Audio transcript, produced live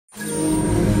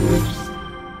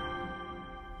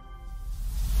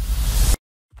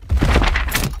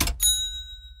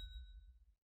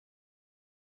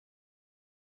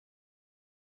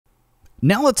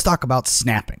Now let's talk about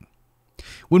snapping.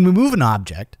 When we move an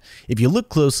object, if you look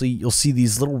closely, you'll see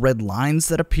these little red lines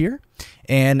that appear,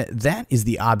 and that is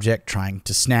the object trying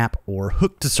to snap or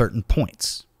hook to certain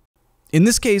points. In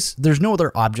this case, there's no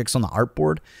other objects on the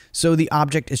artboard, so the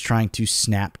object is trying to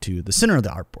snap to the center of the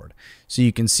artboard. So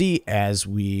you can see as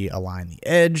we align the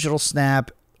edge, it'll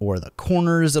snap, or the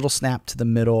corners, it'll snap to the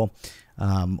middle,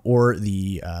 or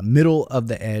the middle of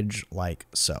the edge like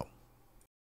so.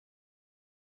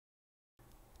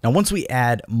 Now, once we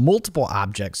add multiple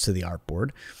objects to the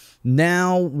artboard,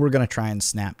 now we're going to try and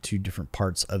snap to different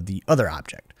parts of the other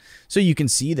object. So you can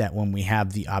see that when we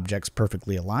have the objects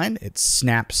perfectly aligned, it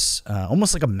snaps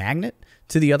almost like a magnet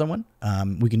to the other one.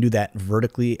 We can do that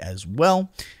vertically as well.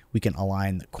 We can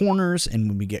align the corners, and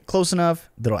when we get close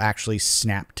enough, that'll actually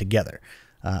snap together.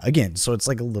 Again, so it's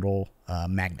like a little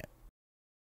magnet.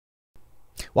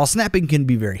 While snapping can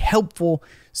be very helpful,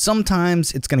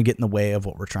 sometimes it's going to get in the way of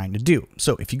what we're trying to do.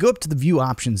 So if you go up to the View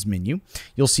Options menu,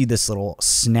 you'll see this little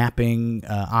snapping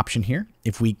option here.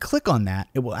 If we click on that,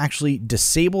 it will actually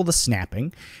disable the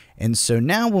snapping. And so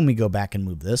now when we go back and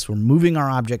move this, we're moving our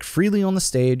object freely on the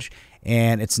stage,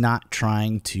 and it's not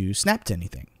trying to snap to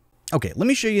anything. Okay, let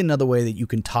me show you another way that you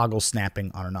can toggle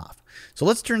snapping on and off. So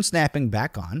let's turn snapping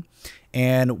back on,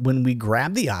 and when we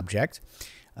grab the object,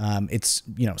 it's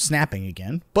snapping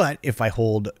again. But if I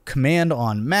hold Command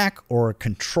on Mac or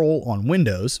Control on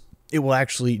Windows, it will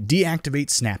actually deactivate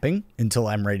snapping until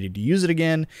I'm ready to use it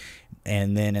again.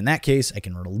 And then in that case, I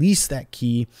can release that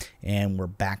key and we're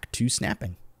back to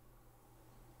snapping.